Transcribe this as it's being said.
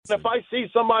If I see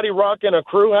somebody rocking a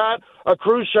Crew hat, a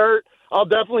Crew shirt, I'll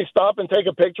definitely stop and take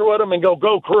a picture with them and go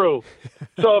Crew.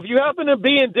 So if you happen to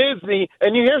be in Disney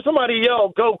and you hear somebody yell,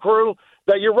 go Crew,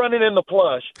 that you're running in the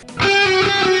plush.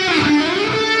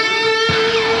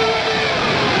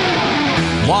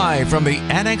 Live from the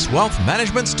Annex Wealth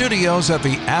Management Studios at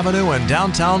the Avenue in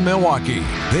downtown Milwaukee,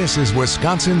 this is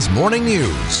Wisconsin's Morning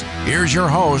News. Here's your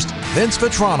host, Vince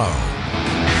Vitrano.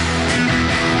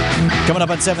 Coming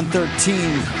up at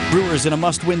 7:13, Brewers in a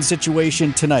must-win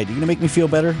situation tonight. You going to make me feel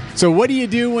better? So what do you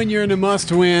do when you're in a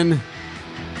must-win?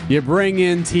 You bring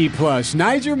in T-Plush.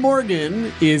 Nigel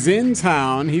Morgan is in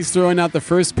town. He's throwing out the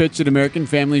first pitch at American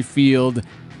Family Field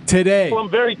today. Well, I'm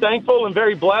very thankful and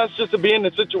very blessed just to be in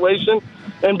the situation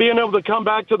and being able to come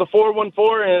back to the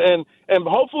 414 and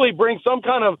hopefully bring some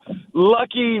kind of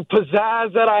lucky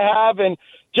pizzazz that I have and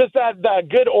just that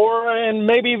good aura, and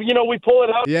maybe, we pull it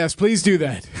out. Yes, please do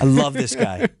that. I love this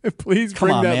guy. Please Come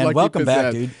bring on, that man. lucky Welcome pizzazz.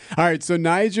 back, dude. All right, so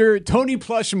Tony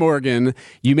Plush Morgan,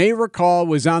 you may recall,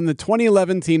 was on the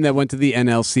 2011 team that went to the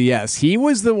NLCS. He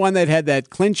was the one that had that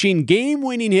clinching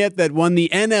game-winning hit that won the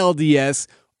NLDS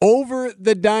over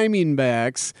the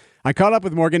Diamondbacks. I caught up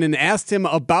with Morgan and asked him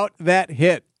about that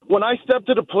hit. When I stepped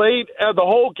to the plate, the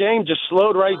whole game just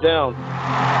slowed right down.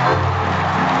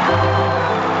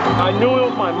 I knew it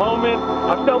was my moment.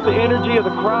 I felt the energy of the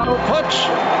crowd. Puts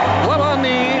glove on knee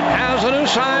as a new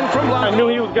sign from I knew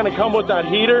he was going to come with that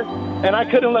heater, and I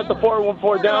couldn't let the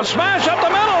 414 down. Smash up the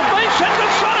middle, base hit to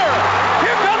center.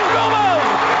 Here comes Gomez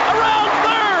around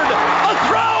third. A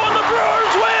throw, and the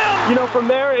Brewers win. From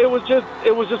there, it was just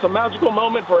a magical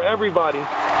moment for everybody.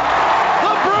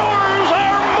 The Brewers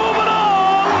are moving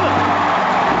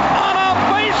on a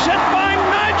base hit by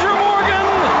Nigel Morgan.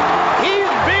 He's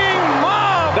being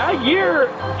mobbed. That year,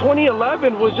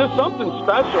 2011, was just something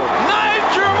special.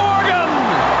 Nigel Morgan,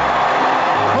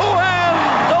 who has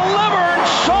delivered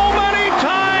so many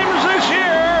times this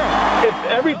year. If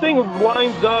everything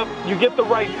lines up, you get the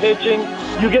right pitching,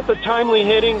 you get the timely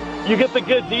hitting, you get the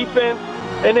good defense,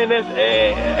 and then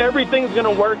everything's going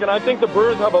to work. And I think the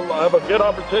Brewers have a good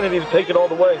opportunity to take it all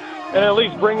the way and at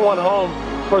least bring one home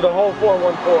for the whole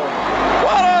 414.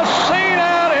 What a scene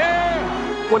out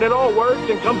here! When it all works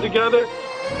and comes together,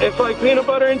 it's like peanut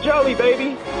butter and jelly,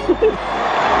 baby.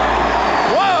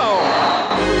 Whoa!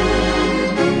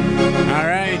 All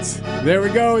right, there we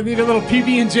go. We need a little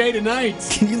PB&J tonight.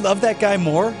 Can you love that guy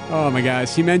more? Oh, my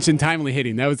gosh. He mentioned timely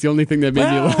hitting. That was the only thing that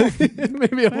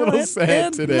made me a little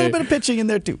sad today. A little bit of pitching in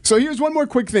there, too. So here's one more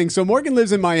quick thing. So Morgan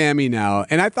lives in Miami now,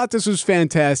 and I thought this was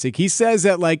fantastic. He says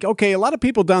that, a lot of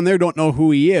people down there don't know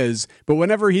who he is, but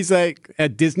whenever he's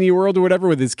at Disney World or whatever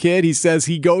with his kid, he says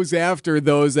he goes after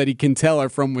those that he can tell are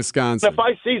from Wisconsin. If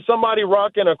I see somebody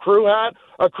rocking a Crew hat,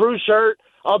 a Crew shirt,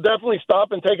 I'll definitely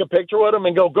stop and take a picture with them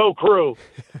and go Crew.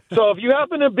 So if you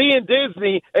happen to be in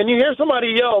Disney and you hear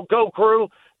somebody yell, go Crew,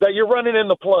 that you're running in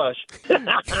the plush. There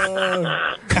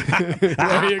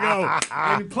you go.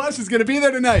 And Plush is going to be there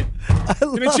tonight.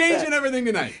 Going to change and everything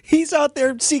tonight. He's out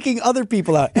there seeking other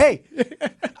people out. Hey,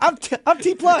 I'm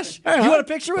T-Plush. You want a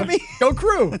picture with me? Go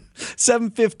Crew.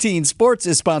 7:15. Sports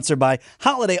is sponsored by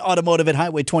Holiday Automotive at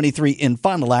Highway 23 in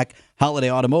Fond du Lac.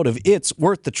 Holiday Automotive, it's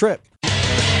worth the trip.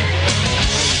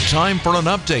 Time for an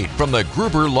update from the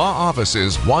Gruber Law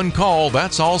Office's One Call,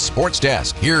 That's All Sports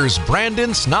Desk. Here's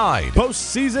Brandon Snide.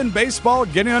 Postseason baseball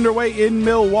getting underway in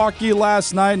Milwaukee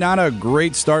last night. Not a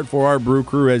great start for our Brew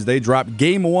Crew as they dropped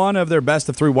Game 1 of their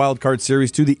best-of-3 wildcard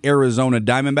series to the Arizona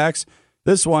Diamondbacks.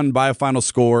 This one by a final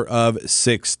score of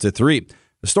 6-3.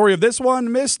 The story of this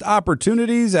one, missed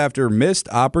opportunities after missed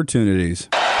opportunities.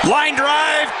 Line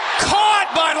drive,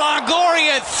 caught by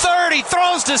Longoria at third. He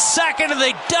throws to second, and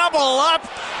they double up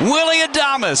Willie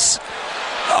Adames.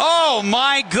 Oh,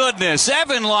 my goodness.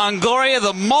 Evan Longoria,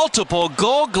 the multiple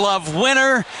Gold Glove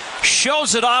winner,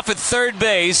 shows it off at third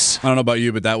base. I don't know about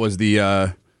you, but that was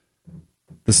the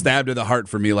stab to the heart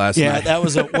for me last night. Yeah, that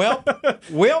was a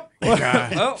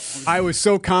I was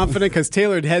so confident because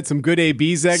Taylor had some good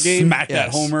ABs that game. Smacked that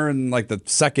homer in the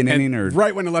second inning.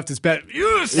 Right when it left his bat.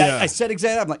 Yes! I said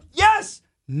exactly. I'm like, yes!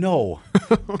 No.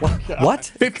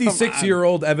 What?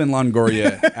 56-year-old Evan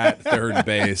Longoria at third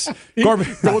base.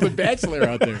 Golden Bachelor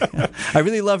out there. I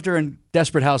really loved her in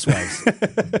Desperate Housewives.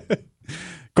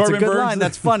 It's a good line.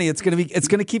 That's funny. It's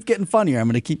gonna keep getting funnier. I'm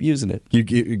gonna keep using it.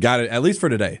 You got it, at least for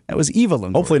today. That was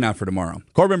evil. Hopefully not for tomorrow.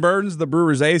 Corbin Burns, the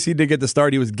Brewers ace, he did get the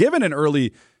start. He was given an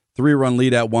early 3-run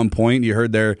lead at one point. You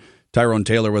heard there Tyrone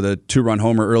Taylor with a 2-run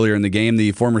homer earlier in the game.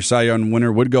 The former Cy Young winner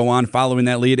would go on following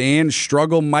that lead and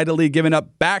struggle mightily, giving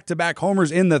up back-to-back homers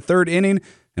in the third inning.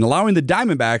 and allowing the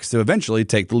Diamondbacks to eventually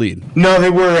take the lead. No, they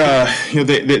were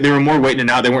they were more waiting it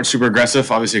out. They weren't super aggressive.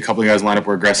 Obviously, a couple of guys lined up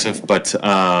were aggressive, but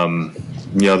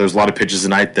there's a lot of pitches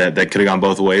tonight that could have gone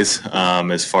both ways.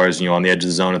 As far as on the edge of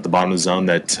the zone, at the bottom of the zone,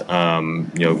 that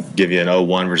give you an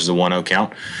 0-1 versus a 1-0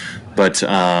 count. But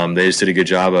they just did a good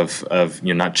job of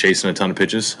not chasing a ton of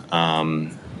pitches.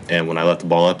 And when I let the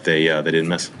ball up, they didn't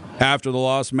miss. After the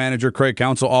loss, manager Craig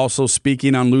Counsell also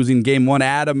speaking on losing Game 1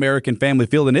 at American Family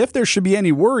Field, and if there should be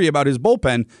any worry about his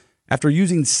bullpen after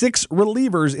using 6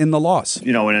 relievers in the loss.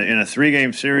 In a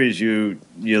 3-game series, you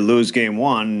lose Game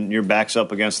 1, your back's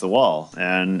up against the wall,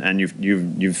 and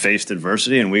you've faced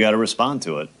adversity, and we got to respond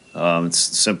to it. It's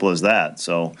simple as that.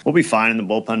 So we'll be fine in the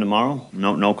bullpen tomorrow.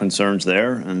 No concerns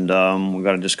there, and we've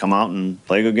got to just come out and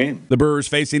play a good game. The Brewers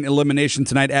facing elimination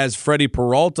tonight as Freddie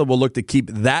Peralta will look to keep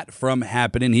that from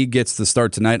happening. He gets the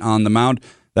start tonight on the mound.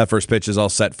 That first pitch is all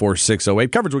set for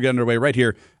 6:08. Coverage will get underway right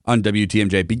here on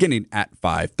WTMJ beginning at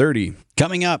 5:30.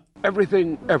 Coming up,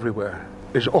 everything everywhere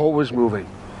is always moving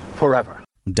forever.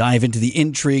 Dive into the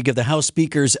intrigue of the House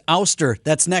Speaker's ouster.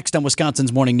 That's next on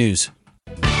Wisconsin's Morning News.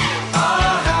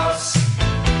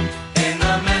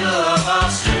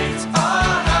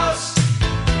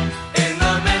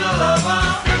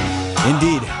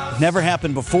 Indeed. Never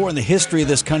happened before in the history of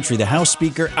this country. The House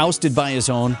Speaker ousted by his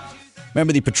own.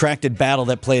 Remember the protracted battle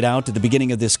that played out at the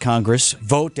beginning of this Congress?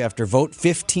 Vote after vote,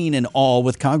 15 in all,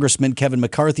 with Congressman Kevin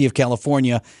McCarthy of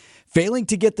California failing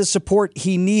to get the support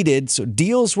he needed. So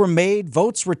deals were made,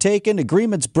 votes were taken,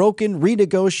 agreements broken,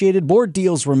 renegotiated, more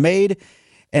deals were made,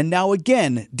 and now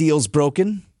again, deals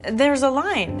broken. There's a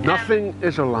line. Nothing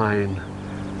is a line.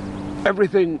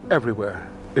 Everything everywhere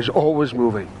is always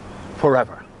moving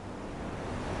forever.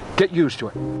 Get used to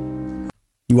it.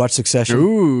 You watch Succession?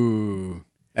 Ooh,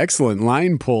 excellent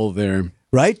line pull there.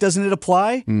 Right? Doesn't it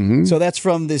apply? Mm-hmm. So that's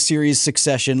from the series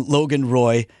Succession, Logan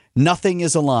Roy. Nothing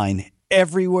is a line.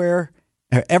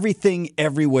 Everything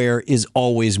everywhere is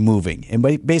always moving. And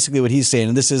basically what he's saying,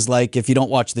 and this is like, if you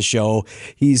don't watch the show,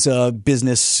 he's a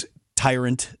business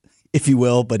tyrant, if you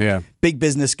will, but big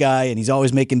business guy, and he's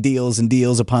always making deals and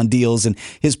deals upon deals. And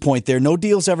his point there, no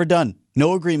deal's ever done.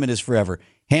 No agreement is forever.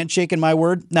 Handshake in my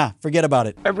word? Nah, forget about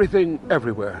it. Everything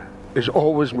everywhere is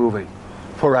always moving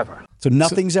forever. So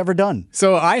nothing's ever done.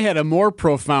 So I had a more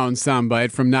profound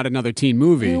soundbite from Not Another Teen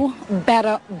Movie. You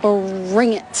better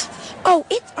bring it. Oh,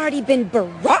 it's already been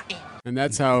brought in. And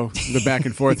that's how the back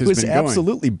and forth has been going. It was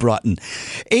absolutely brought in.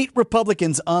 8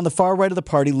 Republicans on the far right of the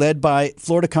party, led by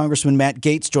Florida Congressman Matt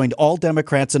Gaetz, joined all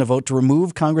Democrats in a vote to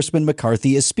remove Congressman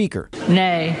McCarthy as Speaker.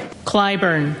 Nay.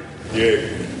 Clyburn.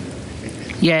 Yay.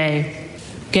 Yay.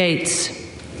 Gaetz.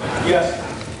 Yes.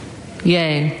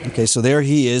 Yay. Okay, so there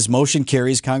he is. Motion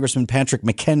carries. Congressman Patrick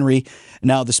McHenry,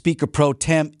 now the Speaker pro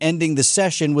tem, ending the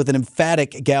session with an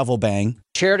emphatic gavel bang.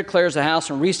 Chair declares the House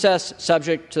in recess,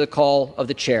 subject to the call of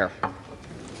the chair.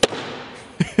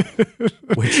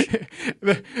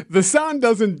 The sound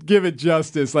doesn't give it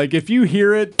justice. Like, if you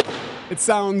hear it, it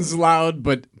sounds loud,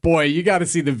 but boy, you got to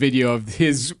see the video of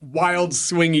his wild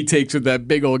swing he takes with that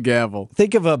big old gavel.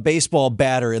 Think of a baseball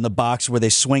batter in the box where they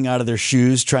swing out of their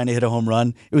shoes trying to hit a home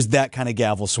run. It was that kind of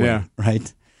gavel swing,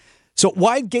 right? So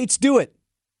why'd Gaetz do it?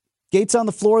 Gaetz on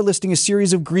the floor listing a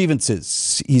series of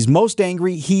grievances. He's most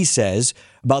angry, he says,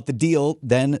 about the deal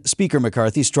then Speaker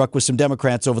McCarthy struck with some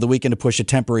Democrats over the weekend to push a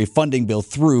temporary funding bill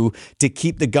through to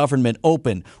keep the government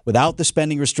open without the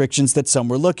spending restrictions that some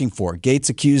were looking for. Gaetz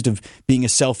accused of being a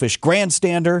selfish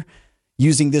grandstander,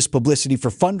 using this publicity for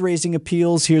fundraising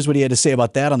appeals. Here's what he had to say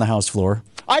about that on the House floor.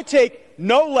 I take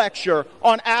no lecture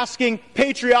on asking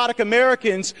patriotic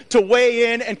Americans to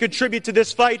weigh in and contribute to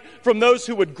this fight from those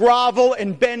who would grovel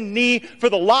and bend knee for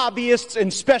the lobbyists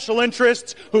and special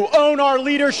interests who own our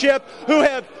leadership, who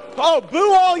have,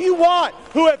 boo all you want,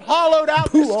 who have hollowed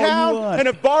out this town and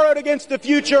have borrowed against the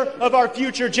future of our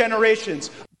future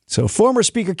generations. So former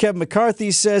Speaker Kevin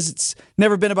McCarthy says it's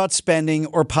never been about spending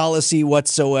or policy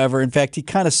whatsoever. In fact, he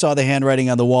kind of saw the handwriting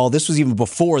on the wall. This was even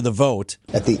before the vote.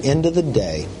 At the end of the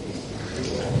day,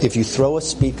 if you throw a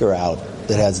speaker out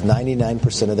that has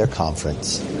 99% of their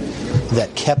conference,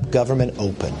 that kept government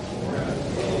open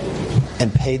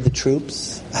and paid the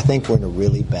troops, I think we're in a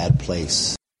really bad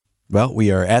place. Well, we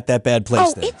are at that bad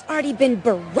place. It's already been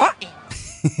brought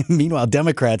in. Meanwhile,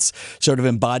 Democrats sort of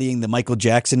embodying the Michael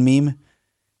Jackson meme.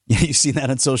 You've seen that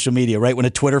on social media, right? When a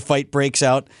Twitter fight breaks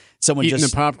out, someone eating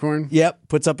just the popcorn. Yep,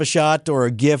 puts up a shot or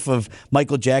a GIF of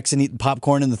Michael Jackson eating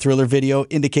popcorn in the Thriller video.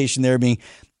 Indication there being,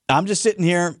 I'm just sitting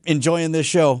here enjoying this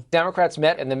show. Democrats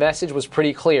met, and the message was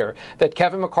pretty clear that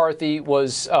Kevin McCarthy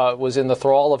was in the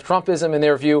thrall of Trumpism, in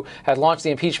their view, had launched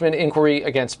the impeachment inquiry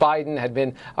against Biden, had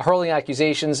been hurling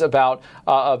accusations about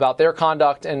their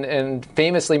conduct, and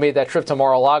famously made that trip to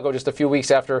Mar-a-Lago just a few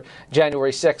weeks after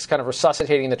January 6th, kind of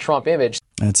resuscitating the Trump image.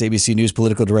 That's ABC News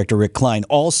political director Rick Klein.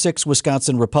 All 6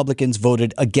 Wisconsin Republicans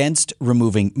voted against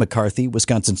removing McCarthy.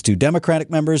 Wisconsin's 2 Democratic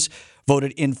members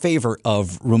voted in favor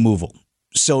of removal.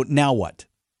 So now what?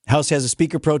 House has a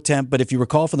speaker pro temp, but if you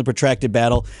recall from the protracted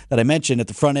battle that I mentioned at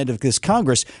the front end of this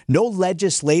Congress, no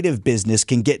legislative business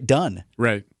can get done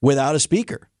without a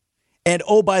speaker. And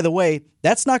oh, by the way,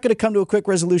 that's not going to come to a quick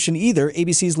resolution either.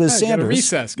 ABC's Liz Sanders.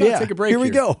 Recess. Gotta take a break here we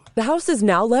go. The House is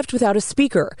now left without a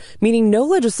speaker, meaning no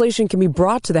legislation can be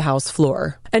brought to the House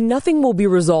floor. And nothing will be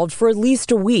resolved for at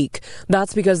least a week.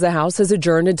 That's because the House has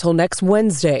adjourned until next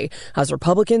Wednesday as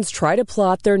Republicans try to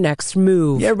plot their next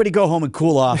move. Yeah, everybody go home and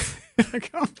cool off.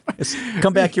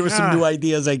 Come back here with some new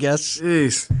ideas, I guess.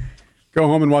 Jeez. Go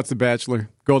home and watch The Bachelor.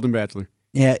 Golden Bachelor.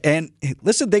 Yeah, and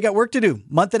listen, they got work to do.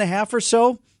 Month and a half or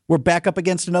so. We're back up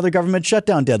against another government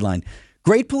shutdown deadline.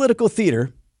 Great political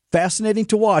theater, fascinating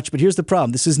to watch, but here's the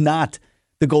problem. This is not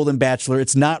The Golden Bachelor.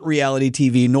 It's not reality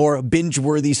TV, nor a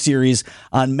binge-worthy series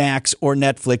on Max or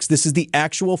Netflix. This is the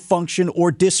actual function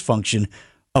or dysfunction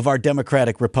of our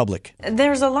democratic republic.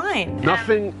 There's a line.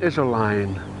 Nothing is a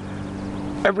line.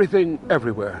 Everything,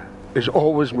 everywhere, is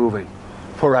always moving,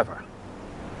 forever.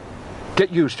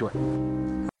 Get used to it.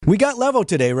 We got Levo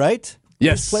today, right?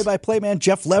 Yes. Play-by-play man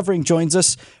Jeff Levering joins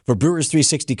us for Brewers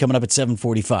 360 coming up at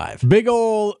 7:45. Big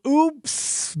ol'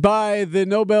 oops by the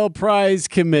Nobel Prize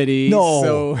Committee. No.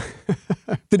 So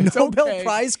the Nobel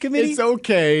Prize Committee? It's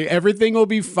okay. Everything will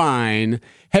be fine.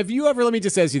 Have you ever, let me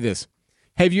just ask you this.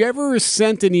 Have you ever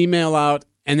sent an email out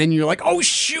and then you're like, oh,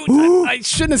 shoot, I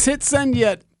shouldn't have hit send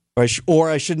yet. Or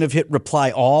I shouldn't have hit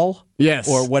reply all? Yes.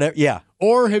 Or whatever. Yeah.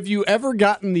 Or have you ever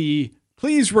gotten the...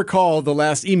 Please recall the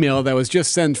last email that was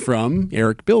just sent from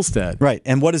Eric Bilstead. Right.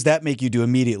 And what does that make you do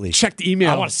immediately? Check the email.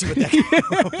 I want to see what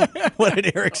that What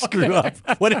did Eric screw up?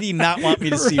 What did he not want me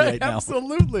to see right now?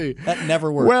 Absolutely. That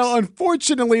never works. Well,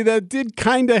 unfortunately, that did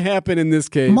kind of happen in this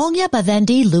case. Molya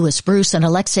Bavendi, Louis Bruce, and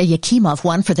Alexei Yakimov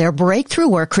won for their breakthrough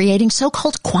work creating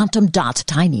so-called quantum dots,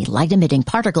 tiny light-emitting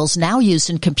particles now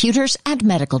used in computers and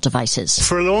medical devices.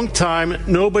 For a long time,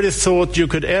 nobody thought you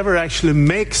could ever actually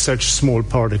make such small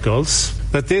particles.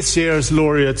 But this year's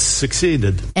laureates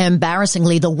succeeded.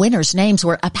 Embarrassingly, the winners' names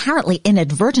were apparently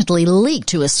inadvertently leaked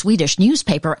to a Swedish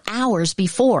newspaper hours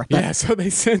before. Yeah, so they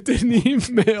sent an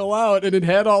email out and it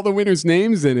had all the winners'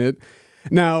 names in it.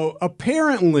 Now,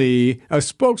 apparently, a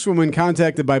spokeswoman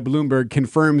contacted by Bloomberg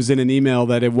confirms in an email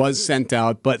that it was sent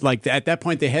out, but like at that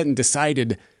point they hadn't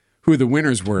decided who the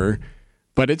winners were.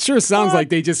 But it sure sounds like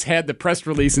they just had the press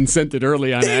release and sent it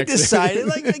early on accident. They decided,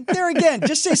 like there again,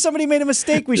 just say somebody made a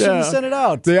mistake, we shouldn't send it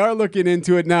out. They are looking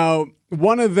into it now.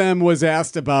 One of them was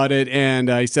asked about it, and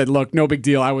I said, look, no big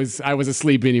deal. I was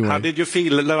asleep anyway. How did you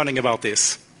feel learning about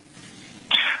this?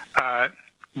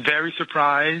 Very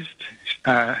surprised,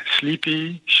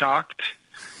 sleepy, shocked,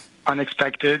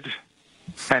 unexpected,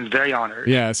 and very honored.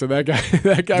 Yeah, so that guy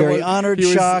very was honored,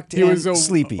 shocked, and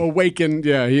sleepy. Awakened,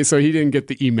 yeah. So he didn't get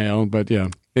the email, but yeah,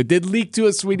 it did leak to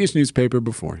a Swedish newspaper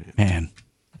beforehand. Man,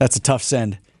 that's a tough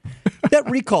send. That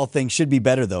recall thing should be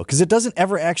better though, because it doesn't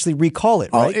ever actually recall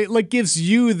it, right? It like gives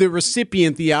you, the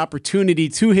recipient, the opportunity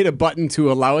to hit a button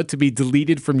to allow it to be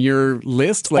deleted from your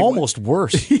list. Like, almost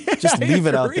worse. Yeah, just leave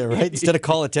it out there, right? Instead of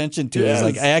call attention to it. It's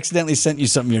like, I accidentally sent you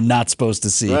something you're not supposed to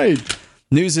see. Right.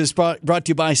 News is brought to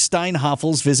you by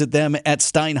Steinhoffels. Visit them at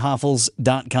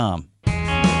steinhoffels.com.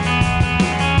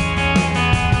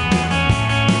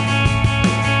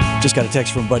 Just got a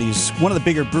text from a buddy who's one of the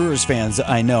bigger Brewers fans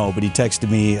I know, but he texted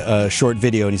me a short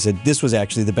video and he said, this was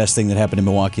actually the best thing that happened in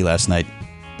Milwaukee last night.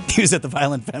 He was at the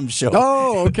Violent Femmes show.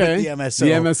 Oh, okay. The MSO. The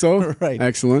MSO? Right.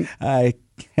 Excellent. I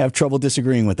have trouble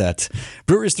disagreeing with that.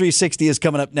 Brewers 360 is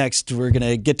coming up next. We're going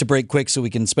to get to break quick so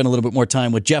we can spend a little bit more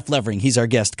time with Jeff Levering. He's our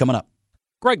guest coming up.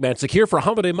 Greg Matzik here for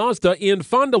Holiday Mazda in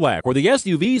Fond du Lac, where the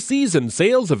SUV season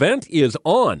sales event is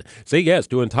on. Say yes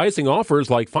to enticing offers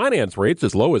like finance rates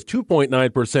as low as 2.9%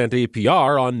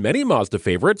 APR on many Mazda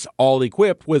favorites, all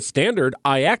equipped with standard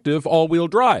iActive all-wheel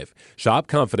drive. Shop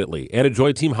confidently and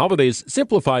enjoy Team Holiday's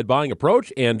simplified buying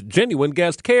approach and genuine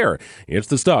guest care. It's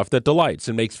the stuff that delights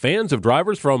and makes fans of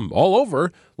drivers from all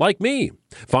over like me.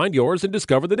 Find yours and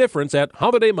discover the difference at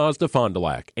Holiday Mazda Fond du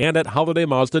Lac and at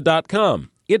holidaymazda.com.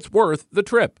 It's worth the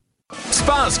trip.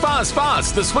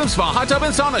 Spas. The Swim Spa Hot Tub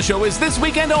and Sauna Show is this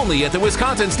weekend only at the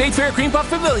Wisconsin State Fair Cream Puff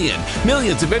Pavilion.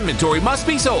 Millions of inventory must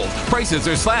be sold. Prices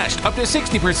are slashed up to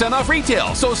 60% off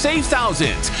retail, so save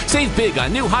thousands. Save big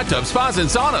on new hot tub spas and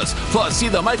saunas. Plus, see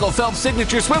the Michael Phelps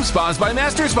Signature Swim Spas by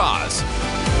Master Spas.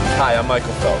 Hi, I'm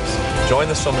Michael Phelps. Join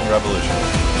the swimming revolution.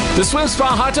 The Swim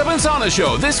Spa Hot Tub and Sauna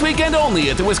Show this weekend only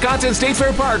at the Wisconsin State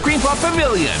Fair Park Cream Puff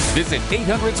Pavilion. Visit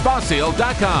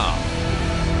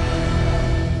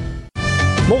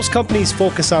 800spasale.com. Most companies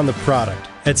focus on the product.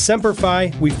 At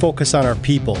Semper-Fi, we focus on our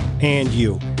people and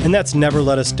you, and that's never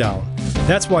let us down.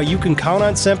 That's why you can count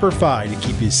on Semper-Fi to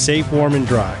keep you safe, warm, and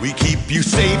dry. We keep you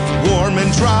safe, warm,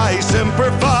 and dry,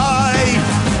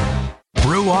 Semper-Fi.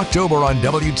 Brew October on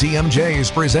WTMJ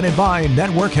is presented by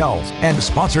Network Health and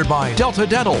sponsored by Delta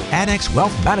Dental, Annex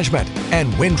Wealth Management,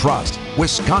 and Wintrust,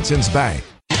 Wisconsin's bank.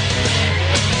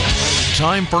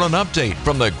 Time for an update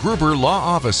from the Gruber Law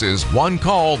Office's One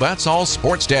Call, That's All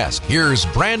Sports Desk. Here's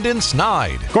Brandon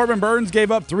Snide. Corbin Burns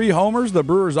gave up 3 homers. The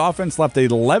Brewers offense left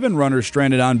 11 runners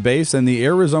stranded on base, and the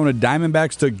Arizona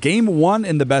Diamondbacks took Game 1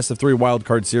 in the best-of-3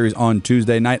 wildcard series on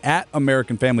Tuesday night at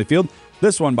American Family Field.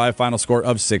 This one by a final score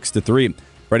of 6-3.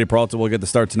 Freddie Peralta will get the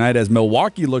start tonight as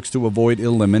Milwaukee looks to avoid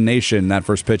elimination. That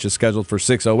first pitch is scheduled for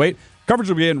 6:08. Coverage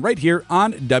will begin right here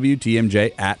on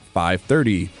WTMJ at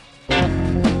 5:30.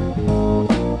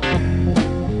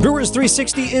 Brewers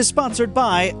 360 is sponsored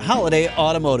by Holiday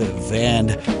Automotive.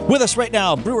 And with us right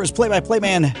now, Brewers play-by-play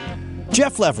man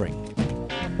Jeff Levering.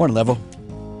 Morning, Levo.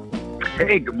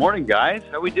 Hey, good morning, guys.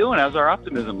 How we doing? How's our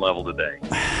optimism level today?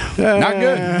 Not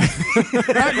good.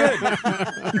 Not good.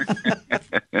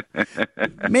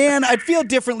 Man, I'd feel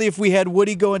differently if we had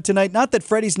Woody going tonight. Not that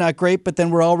Freddie's not great, but then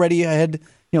we're already ahead,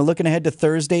 looking ahead to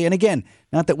Thursday. And again,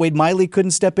 not that Wade Miley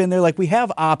couldn't step in there. Like, we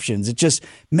have options. It's just,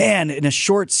 man, in a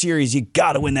short series, you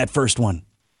got to win that first one.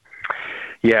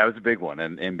 Yeah, it was a big one.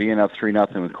 And being up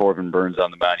 3-0 with Corbin Burns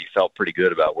on the mound, you felt pretty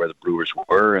good about where the Brewers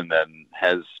were. And then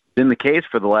has been the case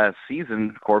for the last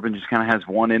season. Corbin just kind of has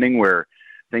one inning where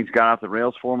things got off the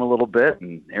rails for him a little bit,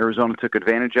 and Arizona took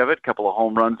advantage of it. A couple of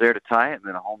home runs there to tie it, and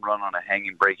then a home run on a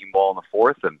hanging breaking ball in the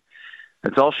fourth. And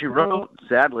that's all she wrote,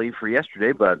 sadly, for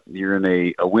yesterday. But you're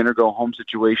in a win-or-go-home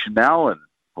situation now, and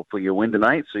hopefully you win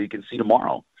tonight so you can see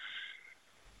tomorrow.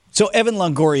 So Evan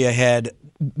Longoria had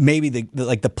maybe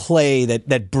the play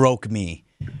that broke me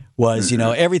was,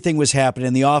 everything was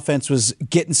happening. The offense was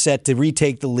getting set to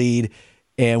retake the lead.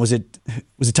 And was it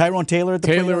Tyrone Taylor at the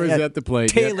plate? Taylor was at the plate.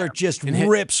 Taylor just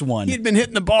rips one. He'd been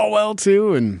hitting the ball well,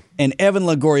 too. And Evan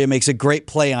Longoria makes a great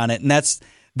play on it. And that's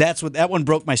what that one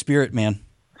broke my spirit, man.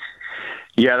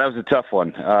 Yeah, that was a tough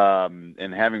one.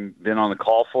 And having been on the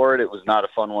call for it, it was not a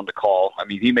fun one to call. I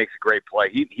mean, he makes a great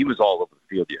play. He was all over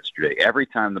the field yesterday. Every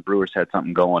time the Brewers had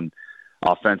something going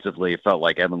offensively, it felt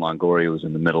like Evan Longoria was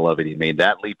in the middle of it. He made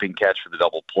that leaping catch for the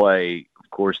double play. Of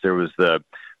course, there was the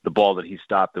ball that he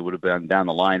stopped that would have been down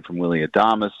the line from Willie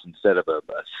Adames instead of a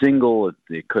single.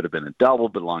 It could have been a double,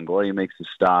 but Longoria makes the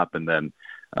stop. And then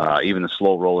even the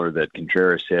slow roller that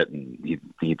Contreras hit, and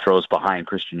he throws behind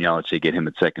Christian Yelich to get him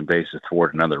at second base to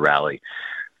thwart another rally.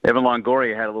 Evan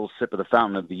Longoria had a little sip of the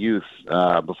fountain of the youth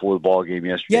before the ball game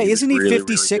yesterday. Yeah, isn't he really,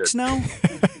 56 really now?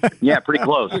 Yeah, pretty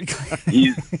close.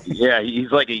 He's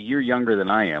like a year younger than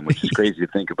I am, which is crazy to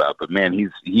think about. But man,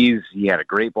 he had a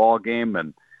great ball game,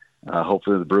 and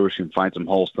hopefully the Brewers can find some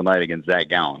holes tonight against Zach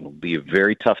Gallen. It'll be a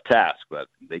very tough task, but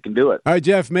they can do it. All right,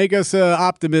 Jeff, make us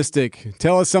optimistic.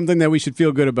 Tell us something that we should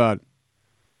feel good about.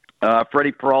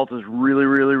 Freddie Peralta is really,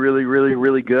 really, really, really,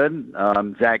 really good.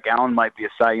 Zach Gallen might be a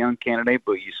Cy Young candidate,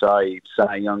 but you saw a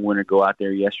Cy Young winner go out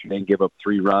there yesterday and give up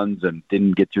 3 runs and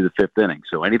didn't get through the 5th inning.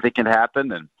 So anything can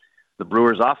happen, and the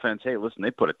Brewers offense, hey, listen,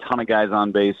 they put a ton of guys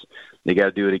on base. They got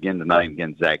to do it again tonight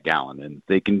against Zach Gallen. And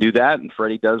they can do that, and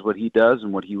Freddie does what he does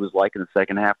and what he was like in the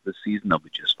second half of the season, they'll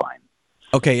be just fine.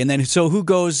 Okay, and then so who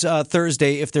goes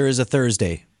Thursday if there is a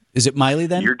Thursday? Is it Miley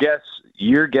then? Your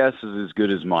guess is as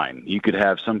good as mine. You could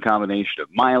have some combination of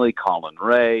Miley, Colin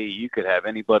Ray. You could have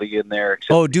anybody in there.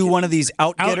 Do one of these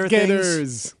outgetter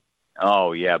things?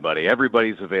 Oh, yeah, buddy.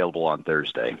 Everybody's available on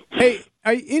Thursday. Hey,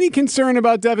 any concern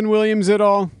about Devin Williams at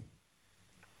all?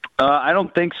 I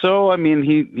don't think so. I mean,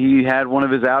 he had one of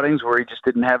his outings where he just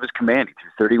didn't have his command. He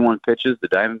threw 31 pitches. The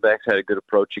Diamondbacks had a good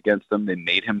approach against him. They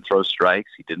made him throw strikes.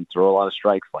 He didn't throw a lot of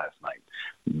strikes last night.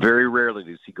 Very rarely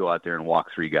does he go out there and walk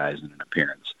 3 guys in an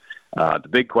appearance. The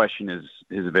big question is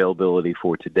his availability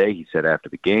for today. He said after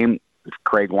the game, if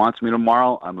Craig wants me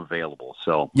tomorrow, I'm available.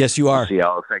 So yes, you are. We'll see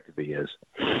how effective he is.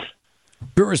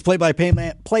 Brewers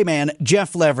play-by-play man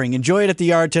Jeff Levering. Enjoy it at the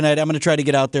yard tonight. I'm going to try to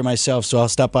get out there myself, so I'll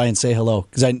stop by and say hello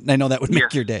because I know that would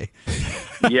make your day.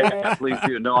 Yeah, please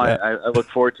do. No, I look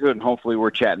forward to it, and hopefully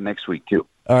we're chatting next week, too.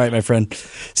 All right, my friend.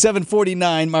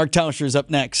 7:49, Mark Tauscher is up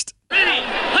next.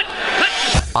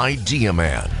 Idea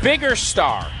Man. Bigger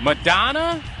star,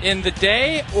 Madonna in the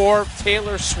day or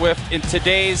Taylor Swift in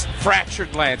today's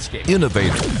fractured landscape?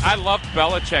 Innovator. I loved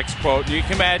Belichick's quote. You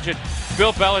can imagine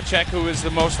Bill Belichick, who is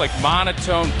the most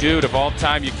monotone dude of all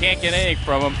time. You can't get anything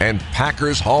from him. And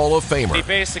Packers Hall of Famer. He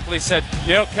basically said,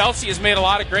 Kelsey has made a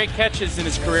lot of great catches in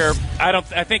his career. I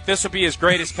think this will be his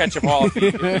greatest catch of all.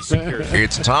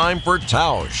 It's time for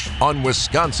Tausch on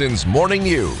Wisconsin's Morning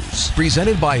News.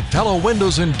 Presented by Pella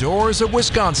Windows and Doors of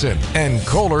Wisconsin and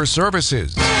Kohler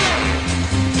Services.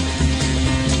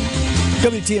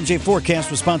 WTMJ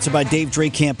Forecast was sponsored by Dave Dre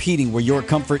Camp Heating, where your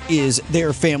comfort is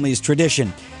their family's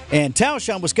tradition. And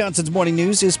Tausch on Wisconsin's Morning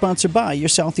News is sponsored by your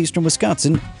Southeastern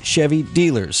Wisconsin Chevy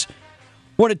dealers.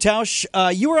 Morning, Tausch.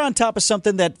 You were on top of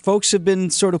something that folks have been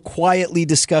sort of quietly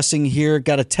discussing here.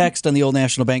 Got a text on the Old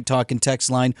National Bank Talk and text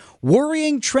line.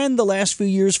 Worrying trend the last few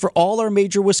years for all our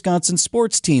major Wisconsin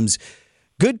sports teams.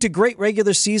 Good to great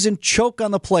regular season, choke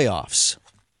on the playoffs.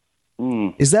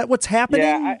 Is that what's happening?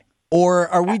 Yeah, or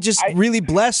are we just really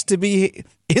blessed to be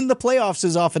in the playoffs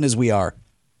as often as we are?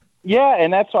 Yeah,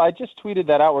 and that's why I just tweeted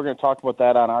that out. We're going to talk about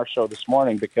that on our show this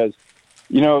morning because,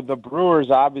 the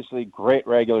Brewers, obviously great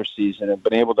regular season, have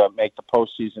been able to make the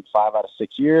postseason 5 out of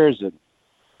 6 years and,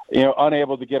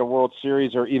 unable to get a World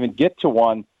Series or even get to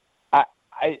one.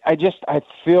 I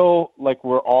feel like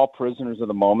we're all prisoners of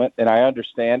the moment, and I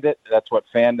understand it. That's what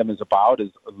fandom is about,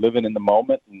 is living in the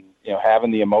moment and,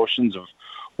 having the emotions of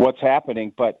what's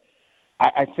happening. But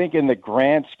I think in the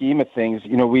grand scheme of things,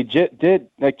 we did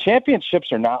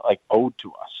championships are not owed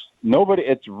to us.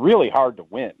 It's really hard to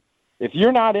win. If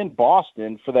you're not in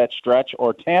Boston for that stretch,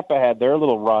 or Tampa had their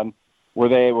little run where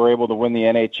they were able to win the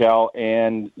NHL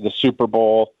and the Super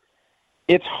Bowl,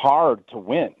 it's hard to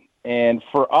win. And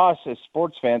for us as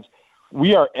sports fans,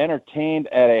 we are entertained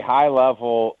at a high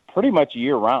level pretty much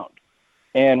year round.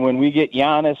 And when we get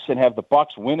Giannis and have the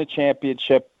Bucks win a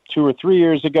championship 2 or 3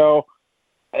 years ago,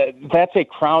 that's a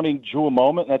crowning jewel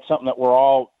moment. That's something that we're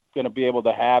all going to be able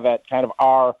to have at kind of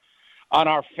on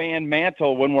our fan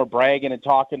mantle when we're bragging and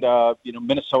talking to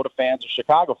Minnesota fans or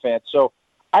Chicago fans. So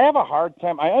I have a hard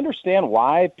time. I understand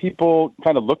why people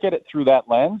kind of look at it through that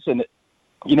lens. And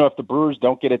if the Brewers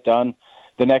don't get it done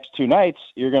the next 2 nights,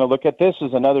 you're going to look at this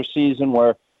as another season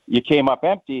where you came up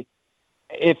empty.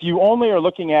 If you only are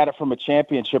looking at it from a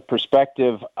championship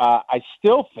perspective, I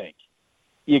still think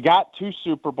you got 2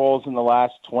 Super Bowls in the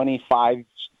last 25,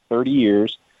 30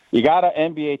 years. You got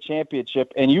an NBA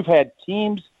championship, and you've had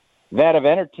teams that have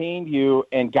entertained you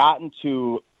and gotten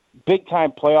to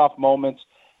big-time playoff moments.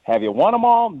 Have you won them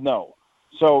all? No.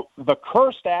 So the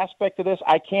cursed aspect of this,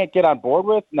 I can't get on board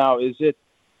with. Now, is there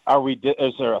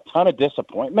a ton of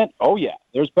disappointment? Oh, yeah.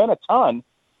 There's been a ton,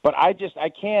 but I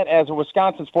can't, as a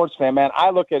Wisconsin sports fan, man, I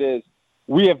look at it as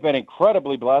we have been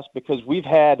incredibly blessed because we've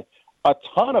had a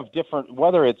ton of different,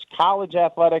 whether it's college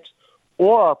athletics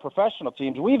or our professional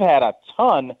teams, we've had a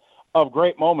ton of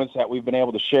great moments that we've been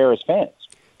able to share as fans.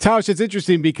 Tausch, it's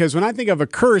interesting because when I think of a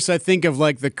curse, I think of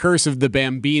the curse of the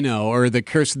Bambino or the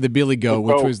curse of the Billy Goat,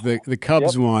 which was the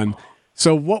Cubs one.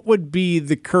 So what would be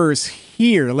the curse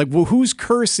here? Who's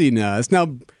cursing us?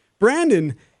 Now,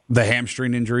 Brandon... The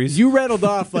hamstring injuries. You rattled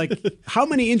off, how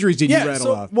many injuries did you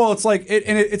rattle off? Well, it's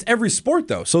it's every sport,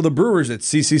 though. So the Brewers, it's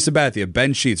CC Sabathia,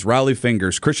 Ben Sheets, Raleigh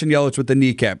Fingers, Christian Yelich with the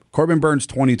kneecap, Corbin Burns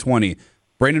 2020,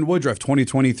 Brandon Woodruff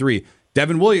 2023,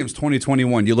 Devin Williams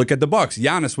 2021. You look at the Bucks,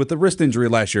 Giannis with the wrist injury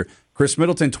last year, Chris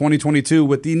Middleton 2022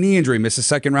 with the knee injury, missed the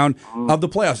second round of the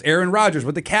playoffs, Aaron Rodgers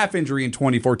with the calf injury in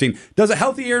 2014. Does a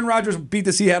healthy Aaron Rodgers beat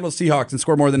the Seattle Seahawks and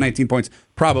score more than 19 points?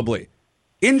 Probably.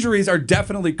 Injuries are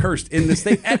definitely cursed in the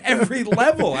state at every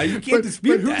level. You can't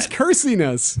dispute that. Who's cursing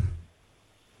us?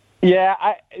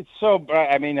 Yeah,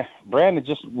 Brandon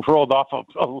just rolled off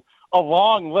a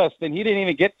long list, and he didn't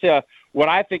even get to what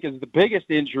I think is the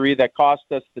biggest injury that cost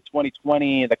us the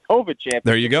 2020 the COVID championship.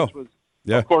 There you go. Which was,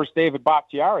 of course, David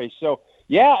Bakhtiari. So,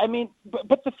 yeah,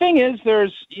 but the thing is,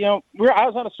 I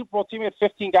was on a Super Bowl team. We had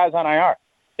 15 guys on IR.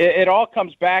 It all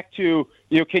comes back to,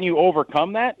 can you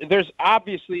overcome that? There's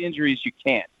obviously injuries you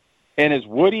can't. And is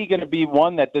Woody going to be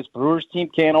one that this Brewers team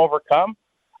can't overcome?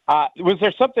 Was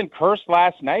there something cursed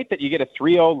last night that you get a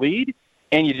 3-0 lead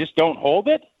and you just don't hold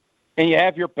it? And you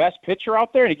have your best pitcher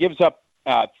out there and he gives up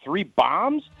 3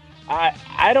 bombs?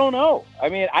 I don't know.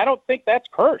 I don't think that's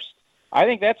cursed. I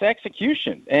think that's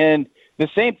execution. And the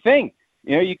same thing,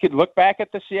 you could look back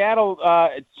at the Seattle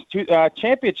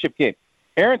championship game.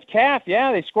 Aaron's calf,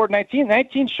 they scored 19.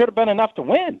 19 should have been enough to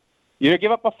win. You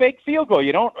give up a fake field goal.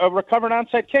 You don't recover an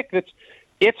onside kick.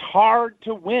 it's hard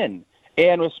to win.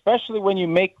 And especially when you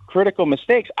make critical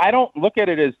mistakes, I don't look at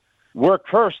it as we're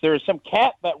cursed. There's some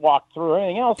cat that walked through or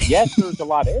anything else. Yes, there's a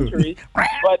lot of injuries,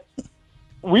 but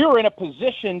we were in a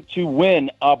position to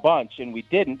win a bunch, and we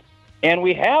didn't. And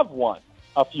we have won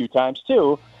a few times,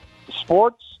 too.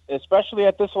 Sports, especially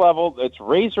at this level, it's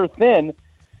razor thin.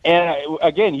 And,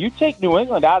 again, you take New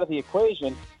England out of the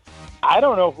equation, I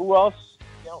don't know who else.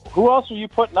 Who else are you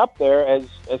putting up there as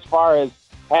far as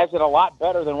has it a lot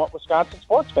better than what Wisconsin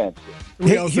sports fans do?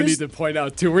 We also need to point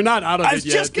out, too, we're not out of it yet. I was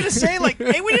just going to say,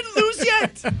 hey, we didn't lose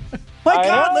yet. My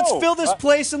God, let's fill this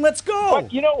place and let's go.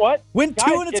 But you know what? Win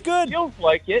two and it's good. It feels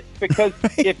like it because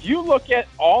if you look at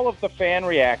all of the fan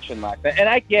reaction last night, and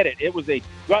I get it, it was a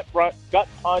gut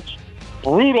punch,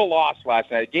 brutal loss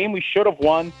last night. A game we should have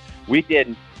won, we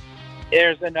didn't.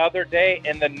 There's another day,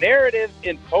 and the narrative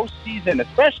in postseason,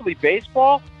 especially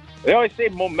baseball, they always say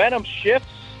momentum shifts.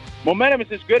 Momentum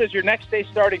is as good as your next day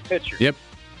starting pitcher. Yep.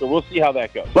 So we'll see how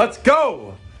that goes. Let's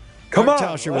go. Come Mark on.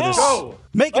 Tauscher with us.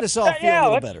 Making us all feel a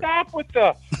little better. Stop with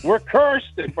the we're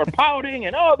cursed and we're pouting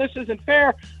and, this isn't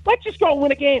fair. Let's just go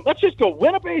win a game. Let's just go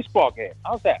win a baseball game.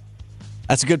 How's that?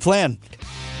 That's a good plan.